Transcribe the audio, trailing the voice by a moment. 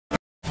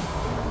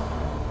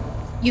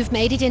You've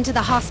made it into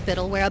the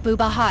hospital where Abu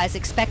Baha is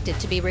expected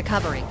to be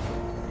recovering.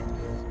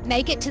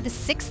 Make it to the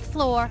 6th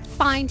floor,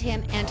 find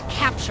him, and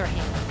capture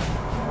him.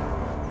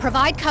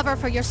 Provide cover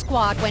for your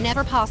squad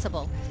whenever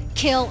possible.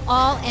 Kill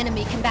all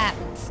enemy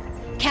combatants.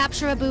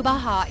 Capture Abu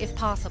Baha if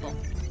possible.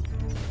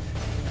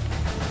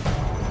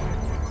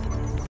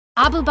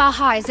 Abu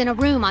Baha is in a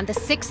room on the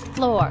 6th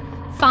floor.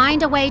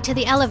 Find a way to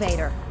the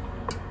elevator.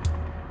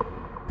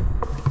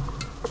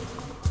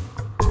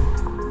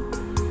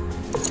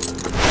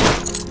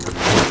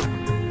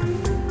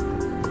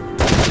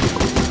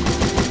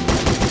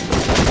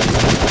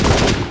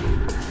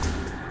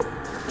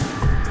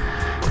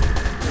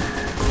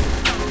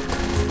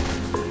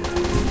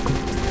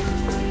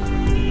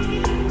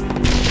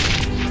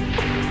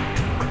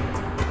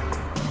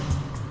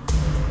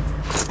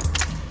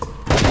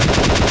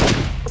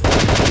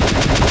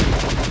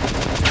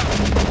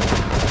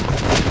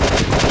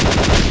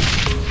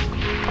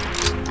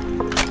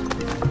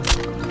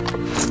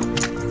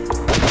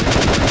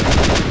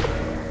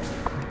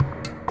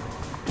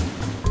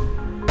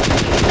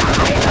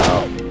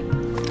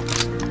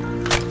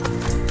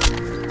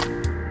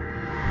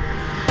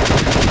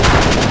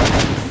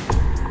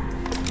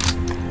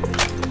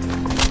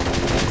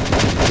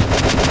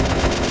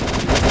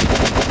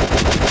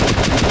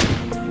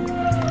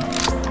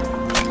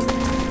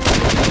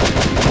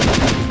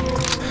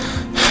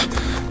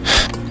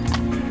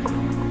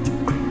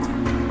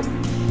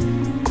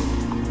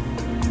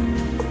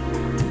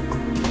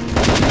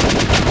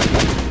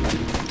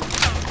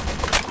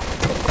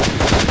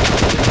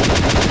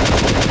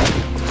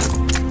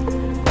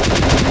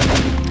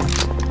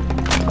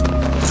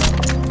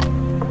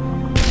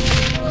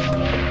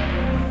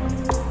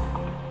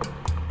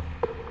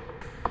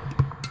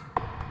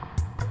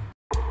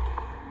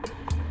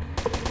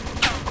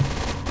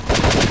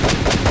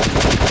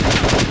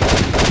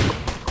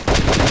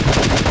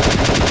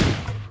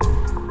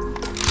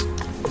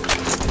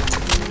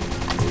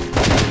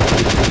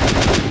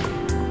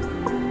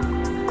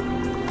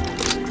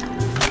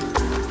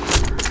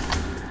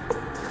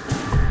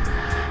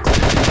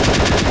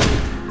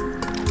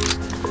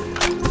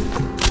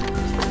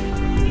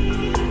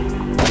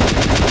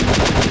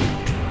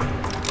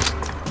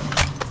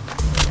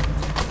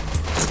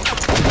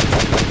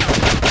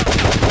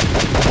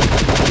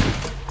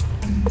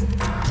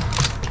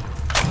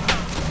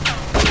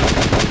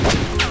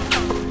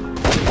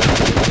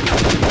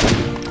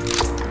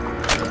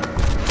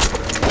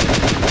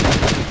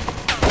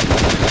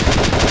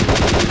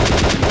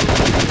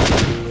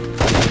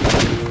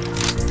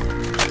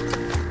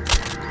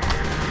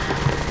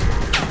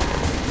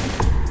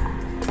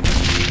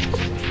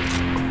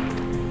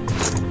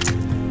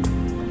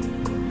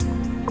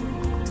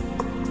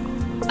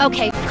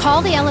 Okay,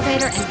 call the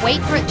elevator and wait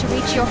for it to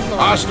reach your floor.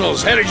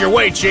 Hostiles headed your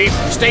way, Chief.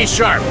 Stay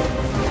sharp.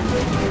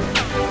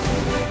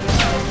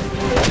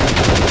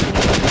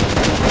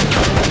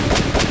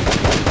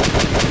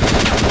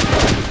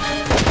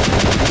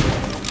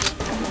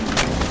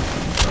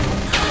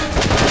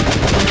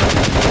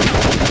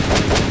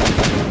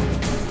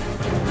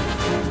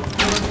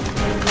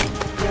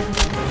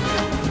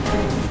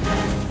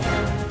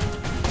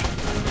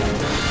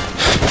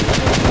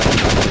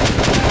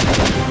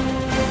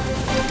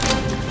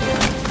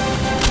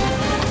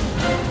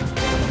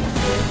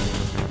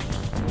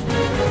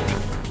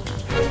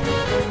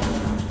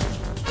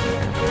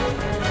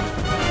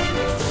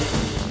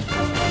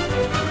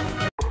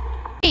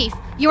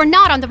 You're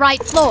not on the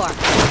right floor.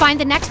 Find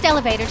the next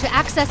elevator to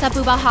access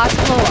Abu Baha's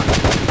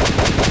floor.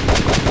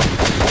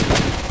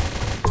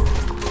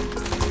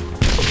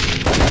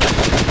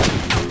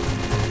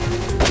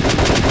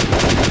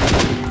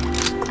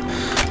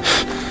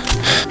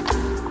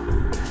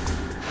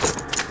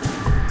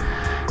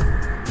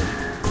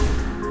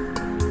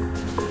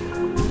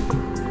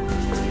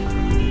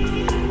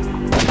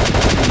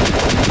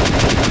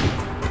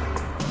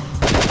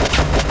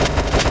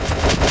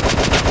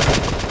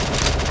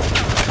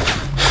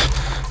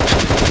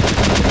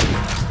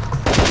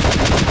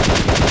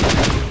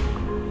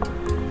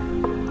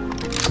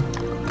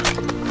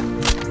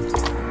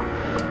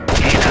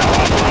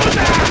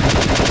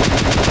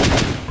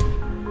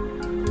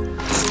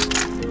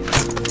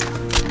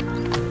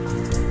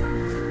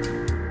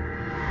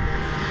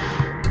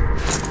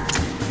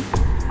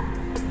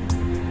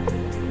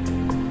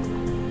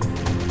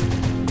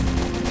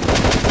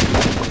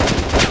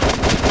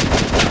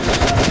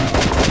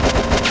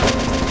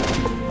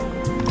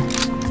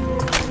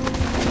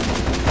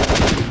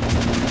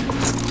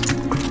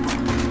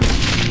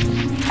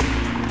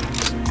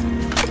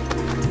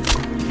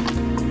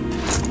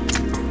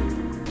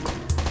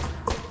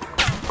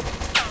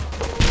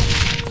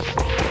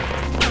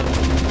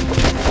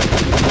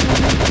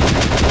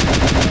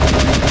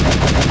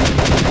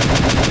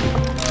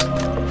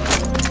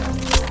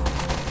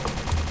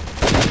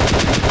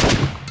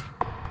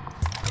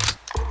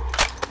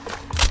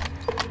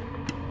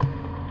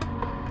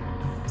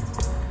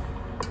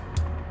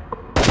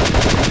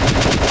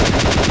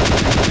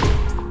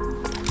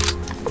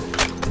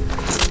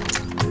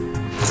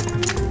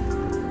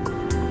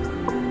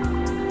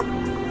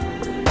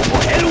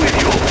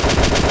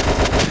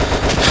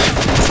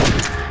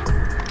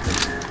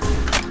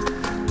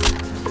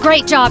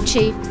 Great job,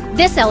 Chief.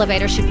 This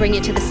elevator should bring you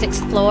to the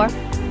 6th floor.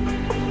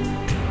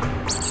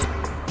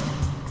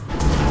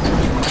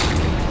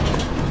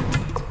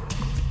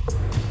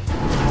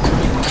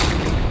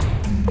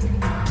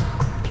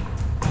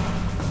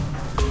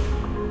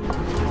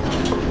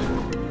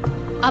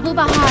 Abu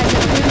Baha is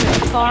in a room at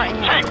the far end.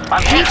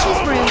 Reach his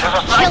room,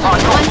 kill him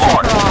once and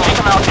for all. Take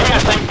him out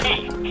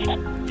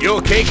ASAP. You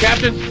okay,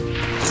 Captain?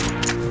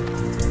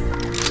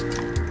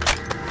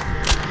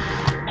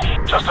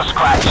 Just a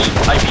scratch.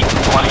 I've eaten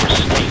one of your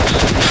steaks.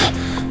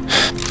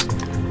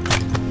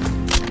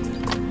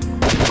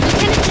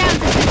 Lieutenant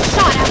Jones has been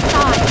shot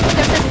outside.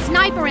 There's a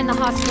sniper in the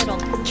hospital.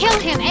 Kill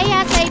him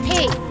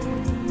ASAP.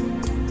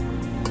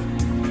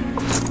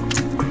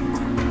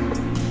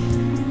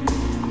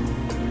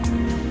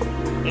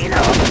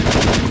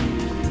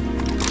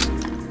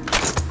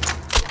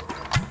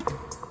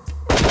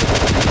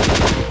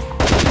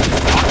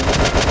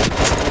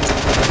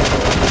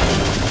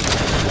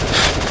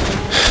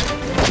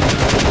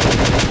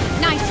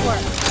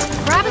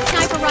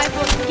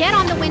 Get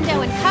on the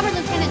window and cover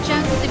Lieutenant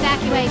Jones's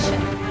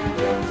evacuation.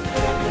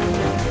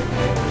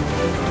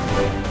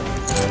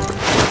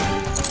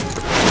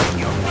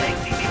 Your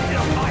place is in the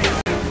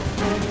fire.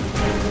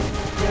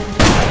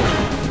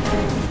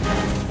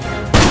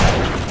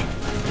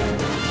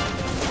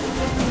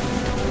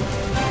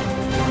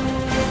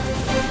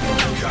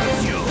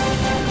 Curse you.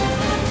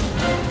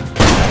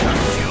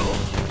 Curse you.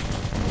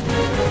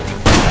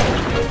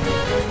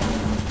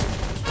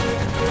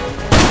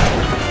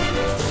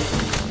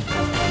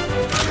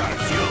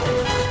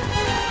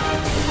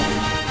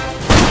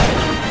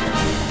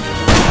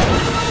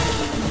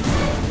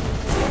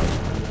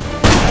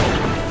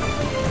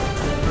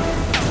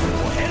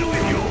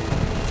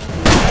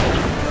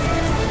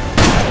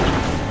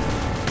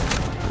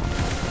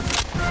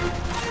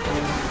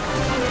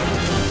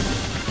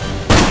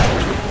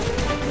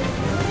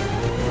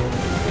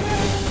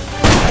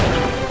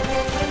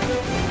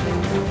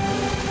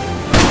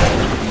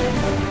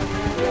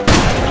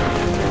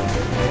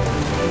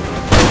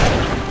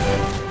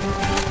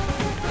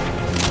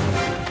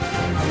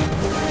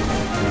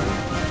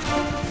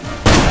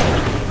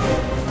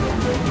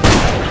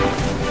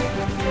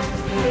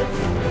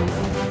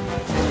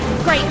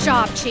 Great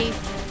job, Chief.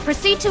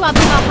 Proceed to Abu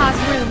Baha's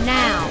room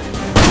now.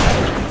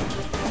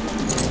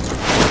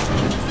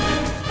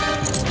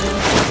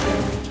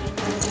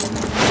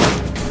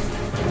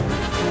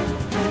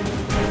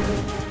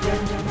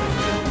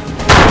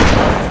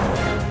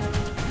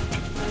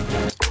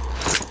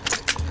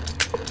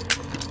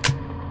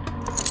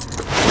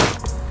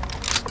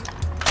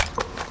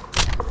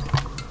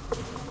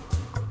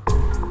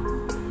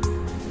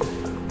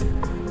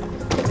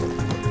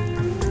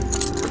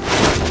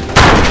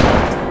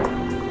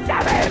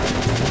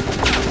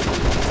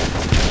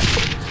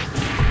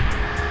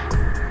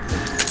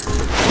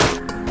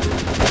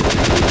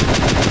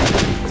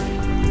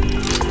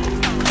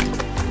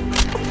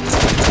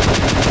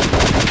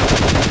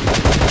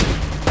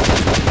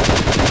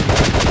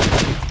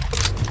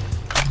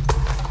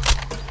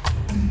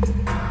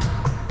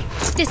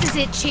 This is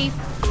it, Chief.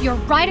 You're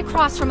right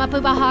across from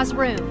Abu Baha's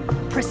room.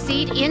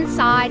 Proceed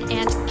inside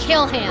and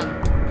kill him.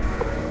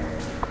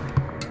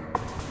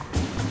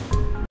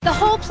 The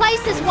whole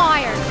place is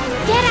wired.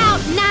 Get out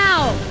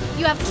now!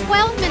 You have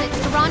 12 minutes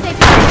to rendezvous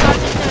with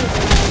Sergeant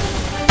Jones.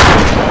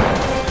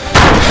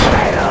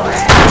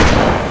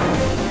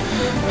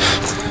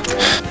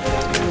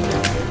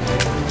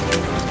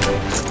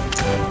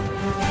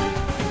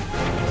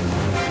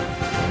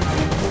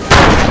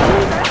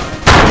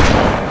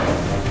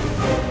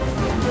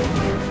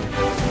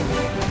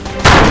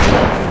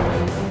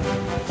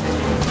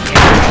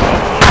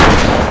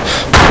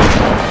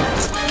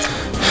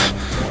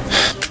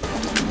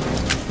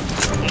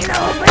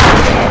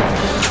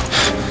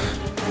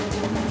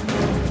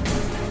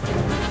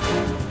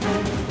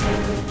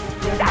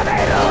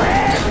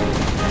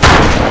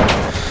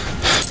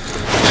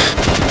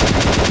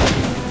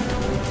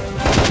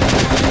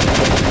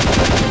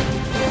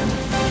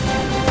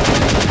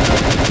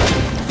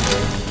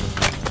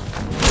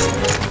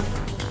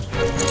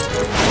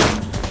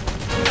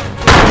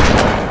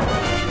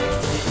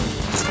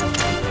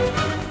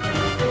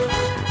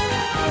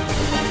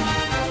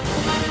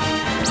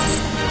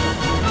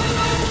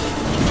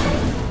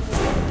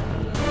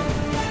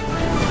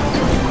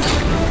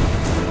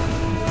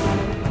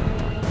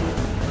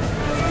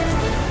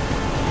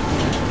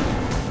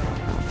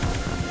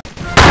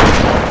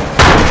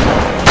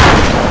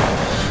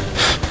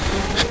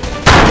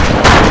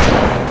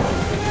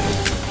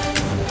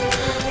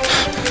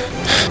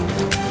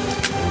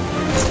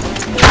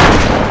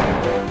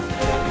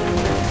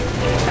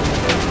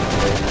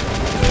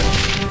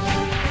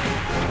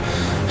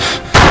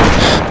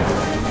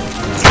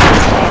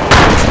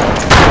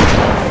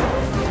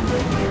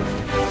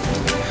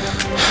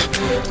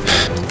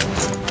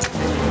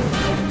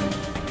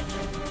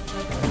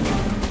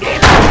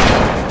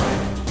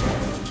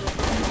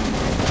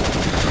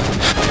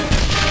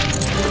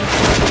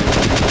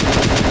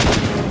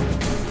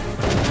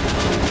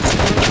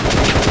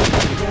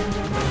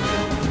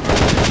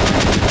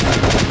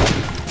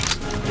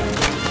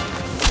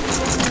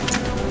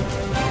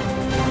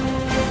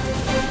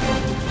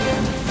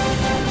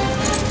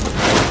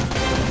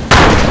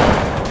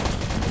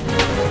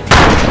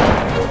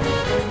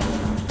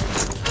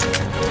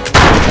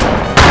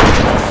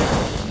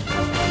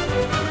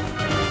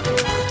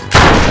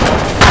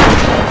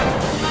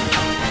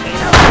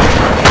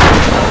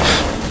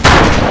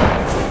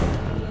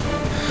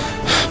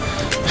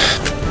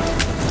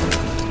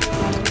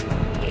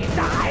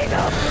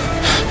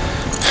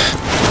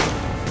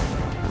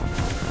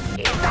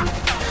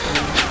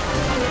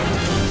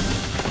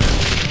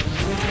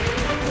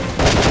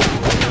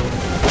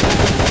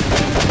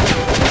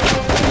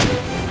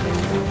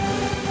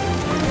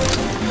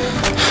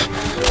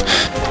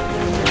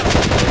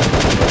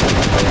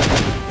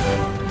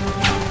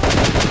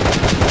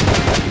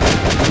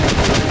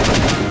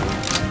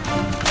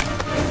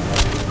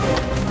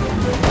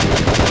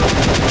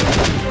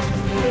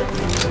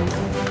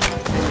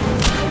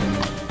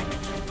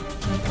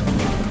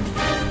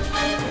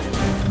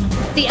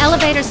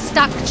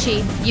 stuck,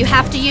 Chief. You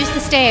have to use the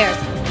stairs.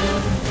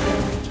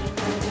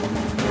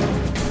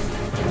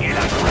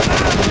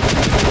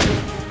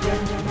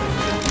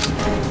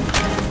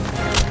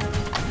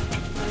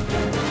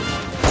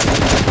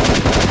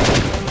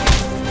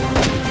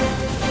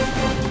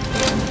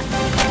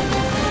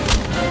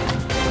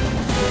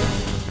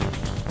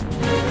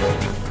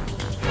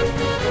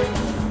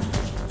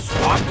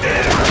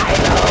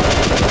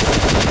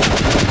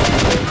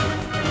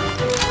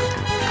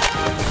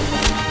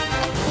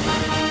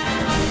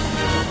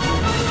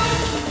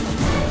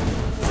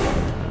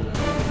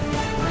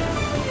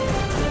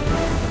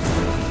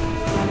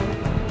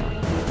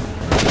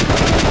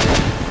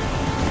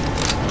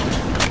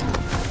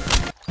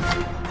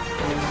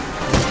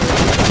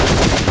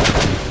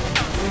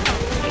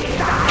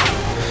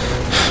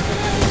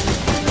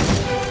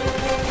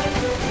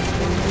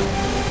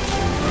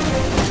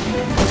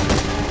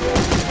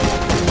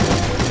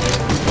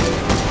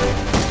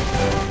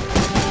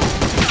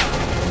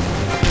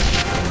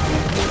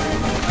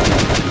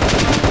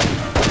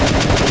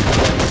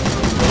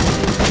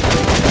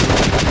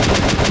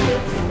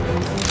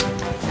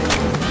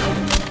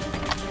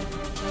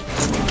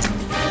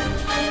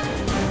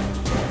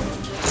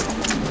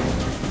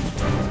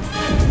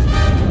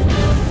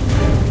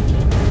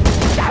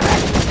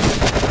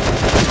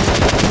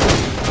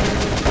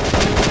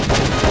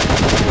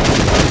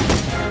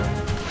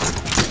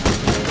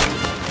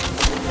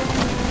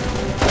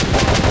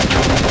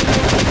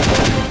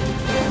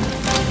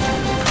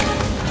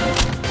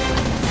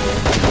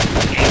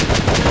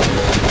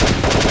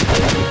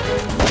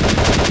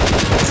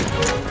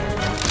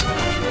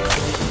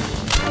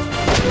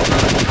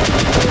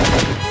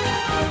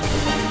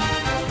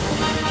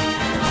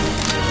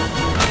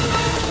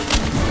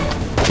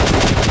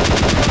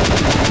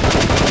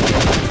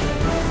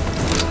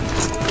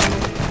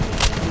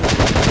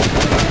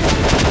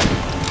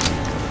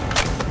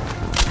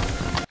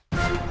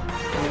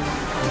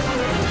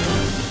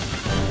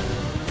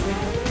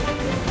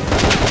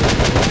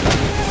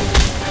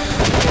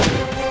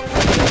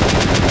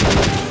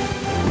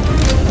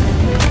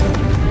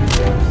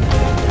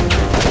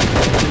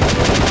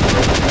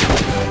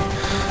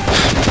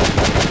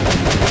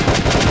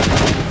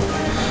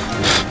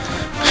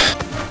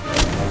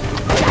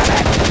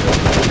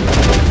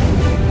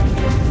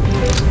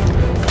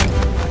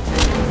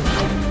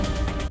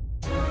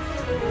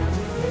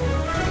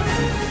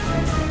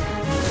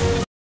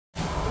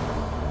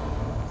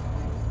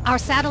 Our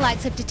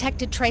satellites have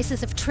detected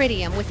traces of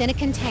tritium within a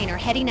container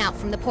heading out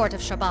from the port of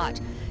Shabbat.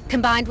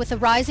 Combined with the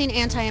rising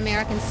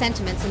anti-American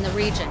sentiments in the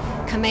region,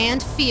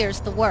 Command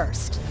fears the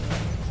worst.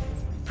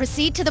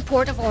 Proceed to the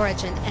port of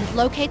origin and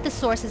locate the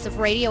sources of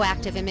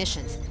radioactive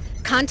emissions.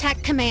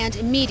 Contact Command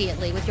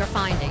immediately with your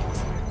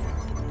findings.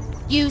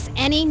 Use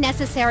any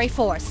necessary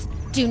force.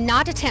 Do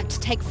not attempt to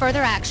take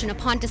further action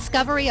upon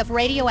discovery of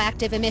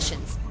radioactive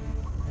emissions.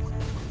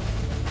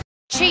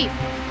 Chief,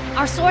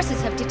 our sources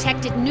have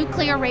detected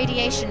nuclear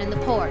radiation in the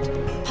port.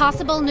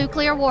 Possible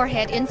nuclear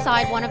warhead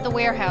inside one of the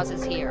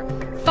warehouses here.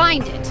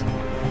 Find it!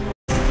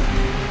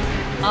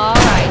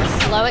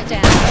 Alright, slow it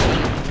down,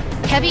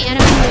 Chief. Heavy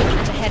enemy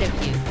movement ahead of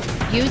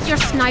you. Use your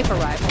sniper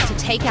rifle to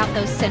take out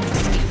those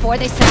sentries before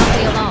they sound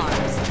the alarms.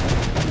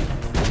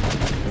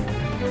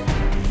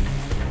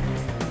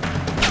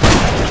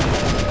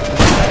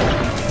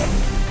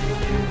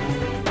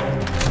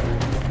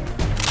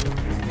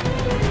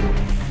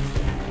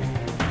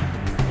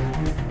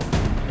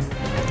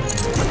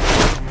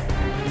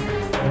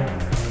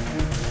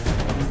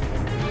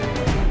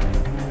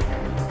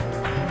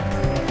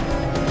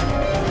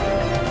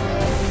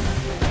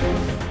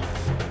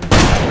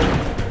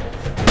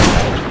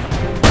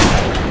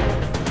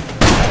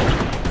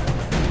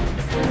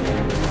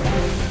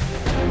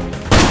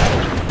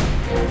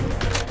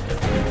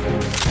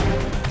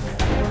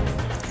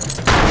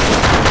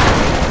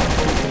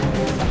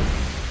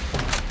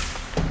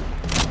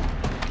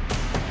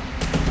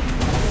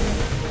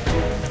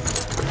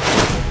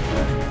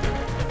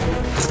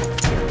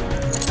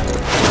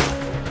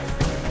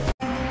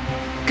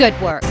 Good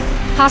work.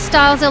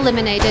 Hostiles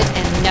eliminated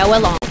and no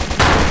alarm.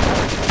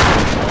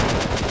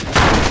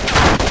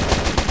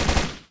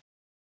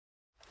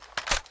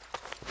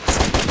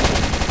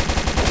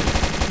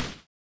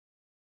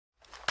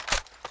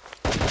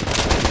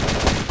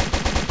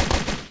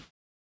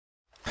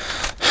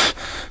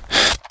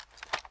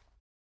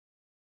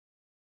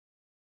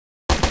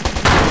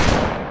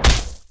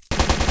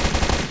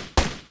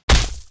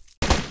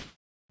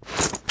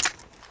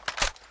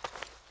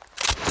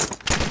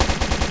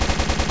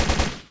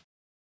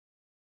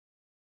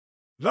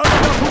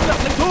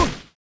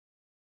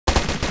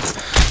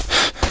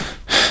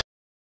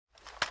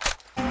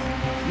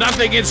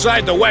 Nothing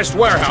inside the west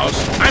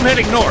warehouse. I'm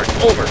heading north.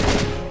 Over.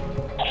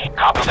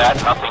 Copy that.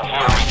 Nothing here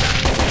either.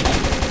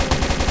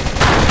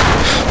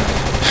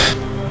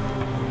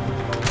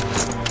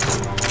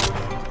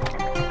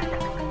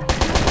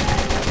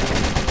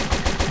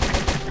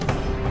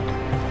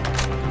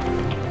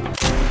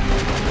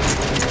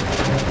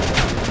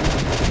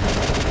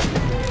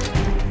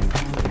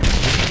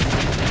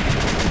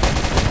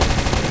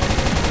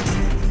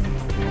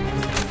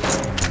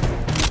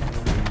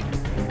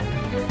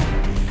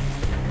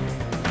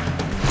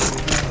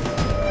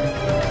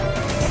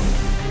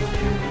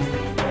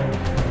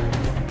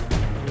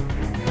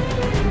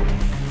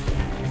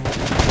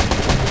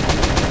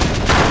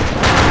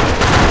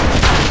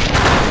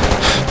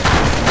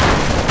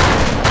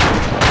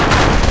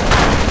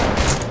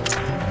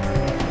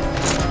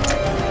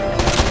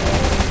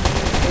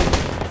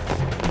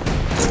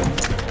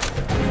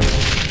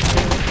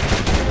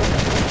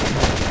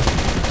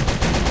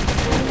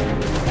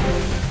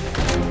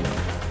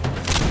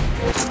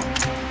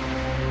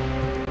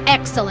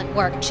 Excellent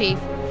work, Chief.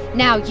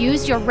 Now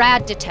use your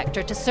rad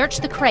detector to search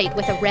the crate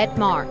with a red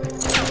mark.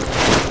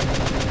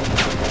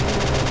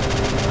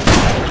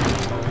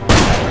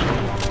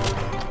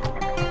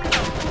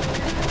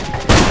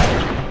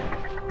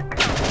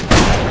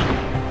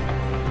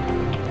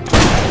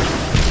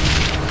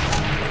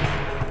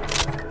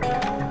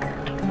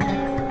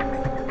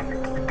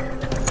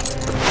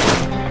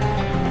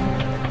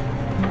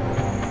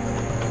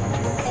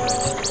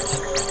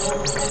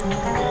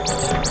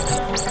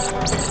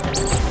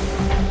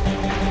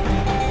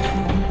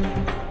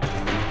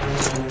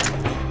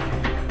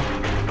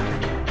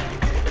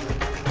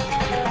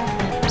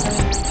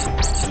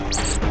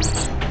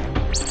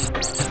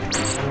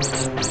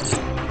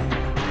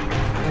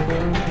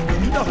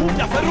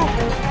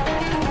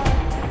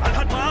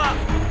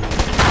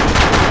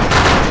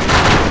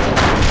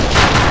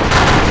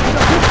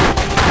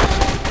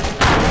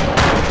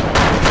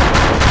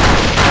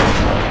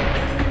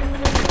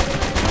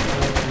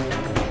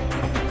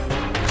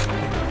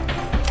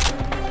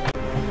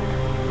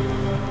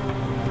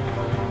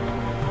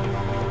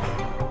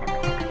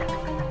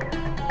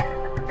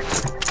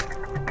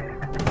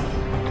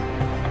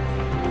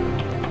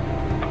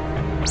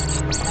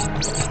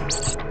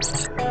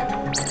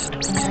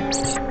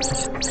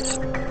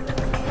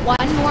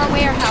 One more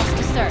warehouse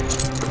to search.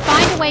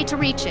 Find a way to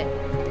reach it.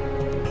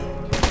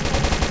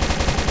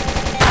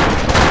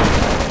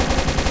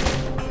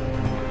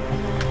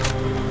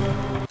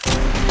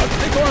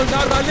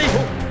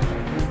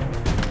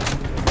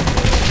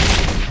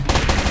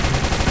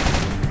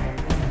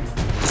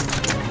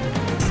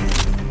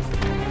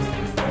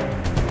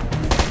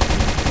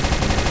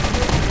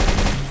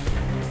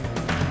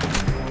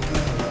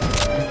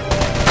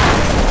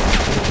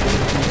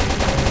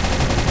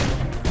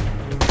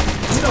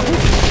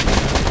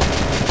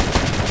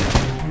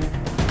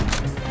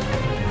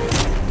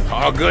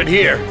 All good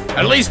here.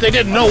 At least they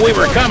didn't know we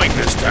were coming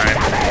this time.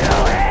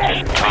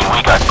 You mean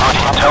we got good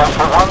intel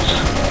for once?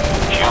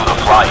 Cue the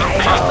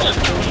flying pigs.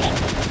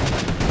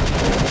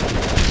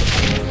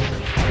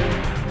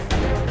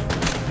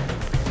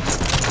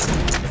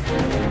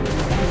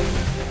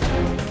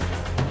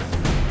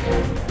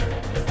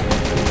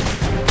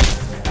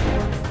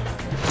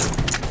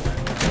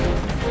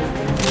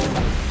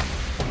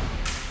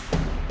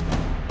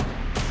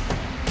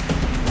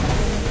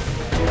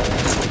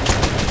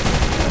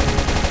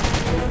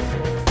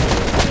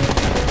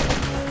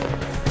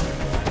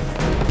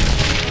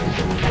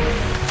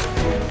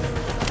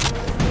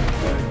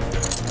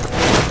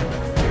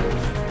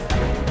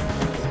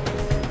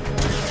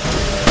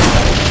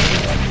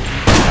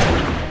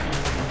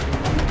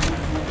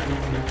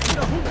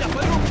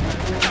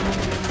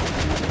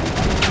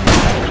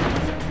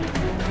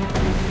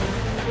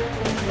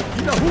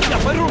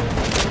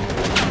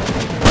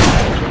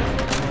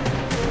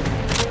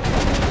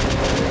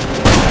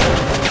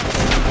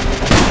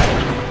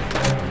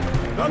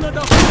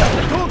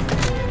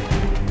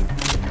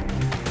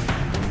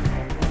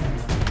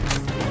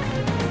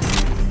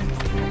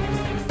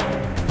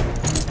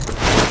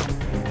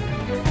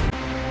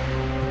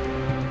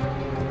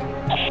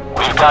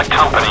 We've got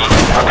company.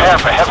 Prepare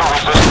for heavy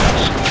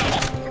resistance.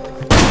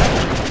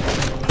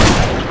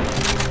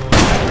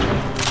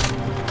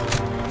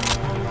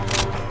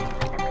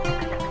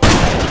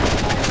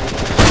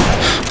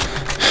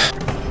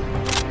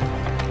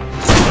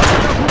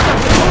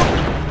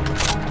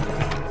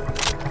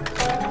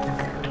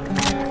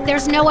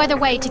 There's no other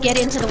way to get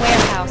into the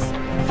warehouse.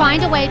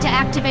 Find a way to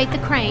activate the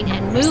crane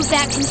and move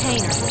that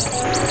container.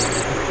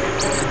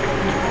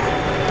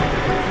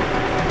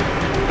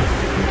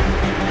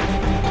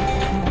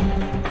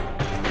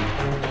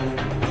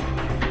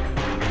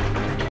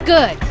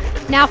 Good.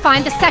 Now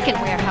find the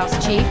second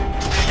warehouse, Chief.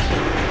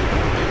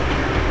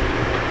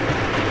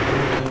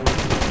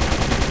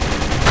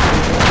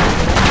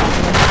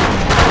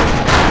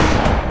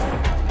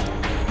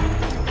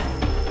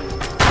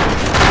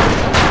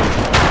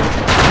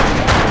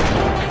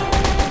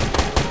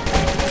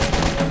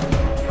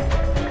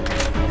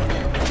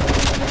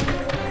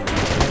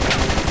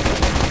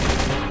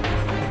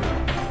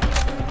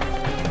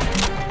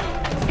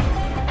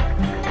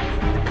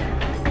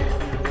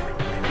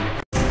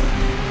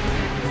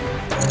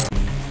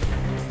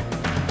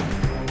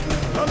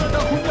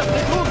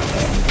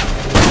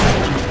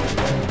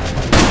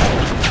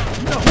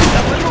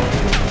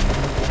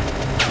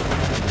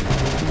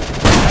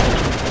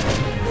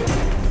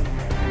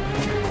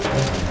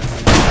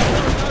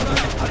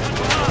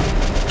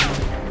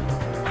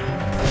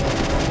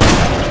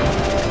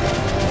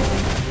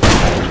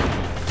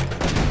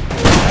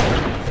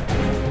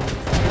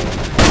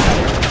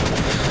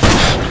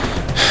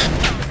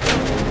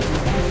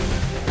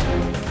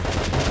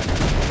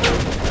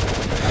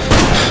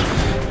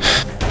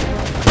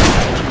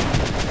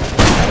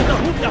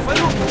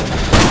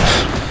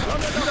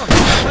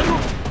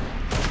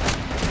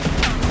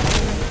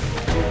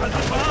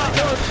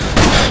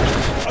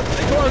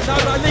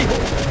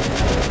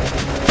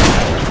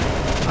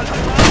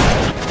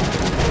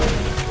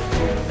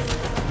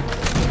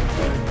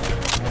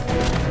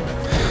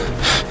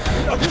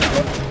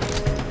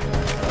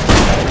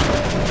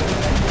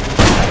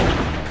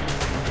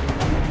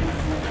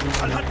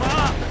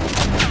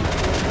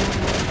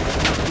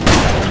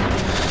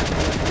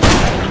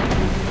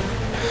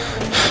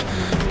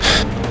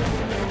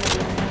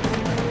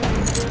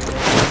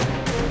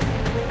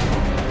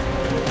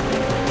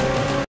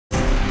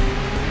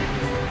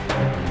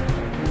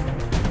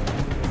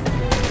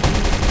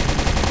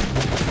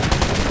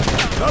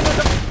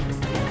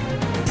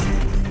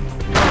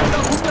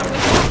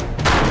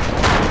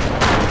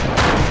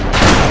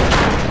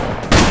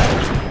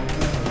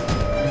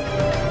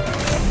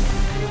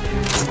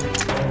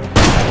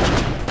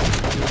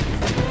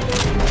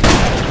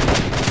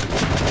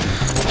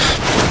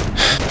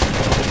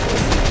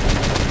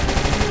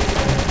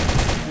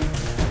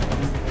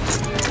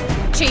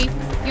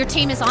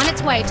 team is on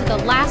its way to the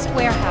last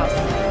warehouse.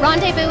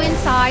 Rendezvous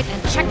inside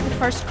and check the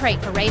first crate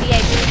for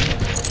radiation.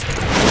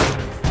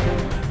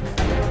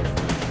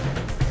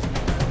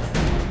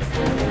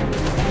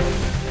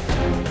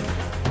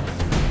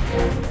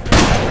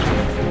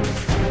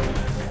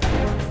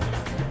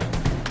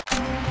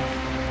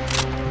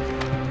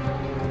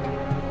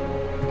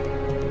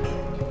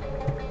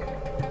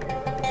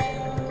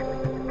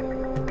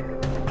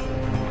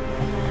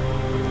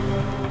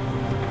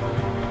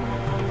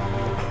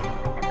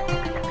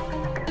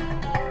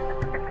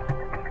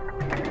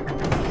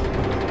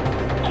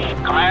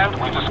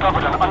 Command, we've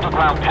discovered an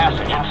underground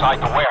passage inside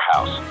the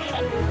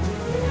warehouse.